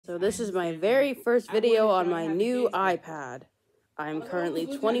So this is my very first video on my new iPad. I'm currently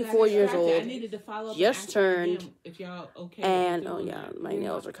 24 years old, just turned, and oh yeah, my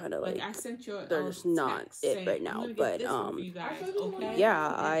nails are kind of like, they're just not it right now, but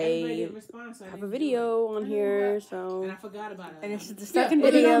yeah, I have a video on here, so, and this is the second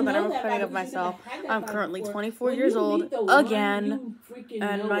video that I'm recording of myself. I'm currently 24 years old, again,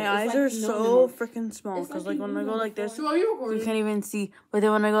 and my eyes are so freaking small, because like when I go like this, you can't even see, but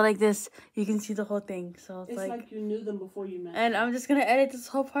then when I go like this, you can see the whole thing, so it's like you knew them before you met and them. I'm just gonna edit this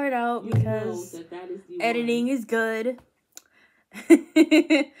whole part out because editing is good. I'm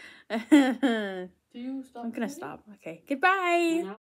gonna stop. Okay, goodbye.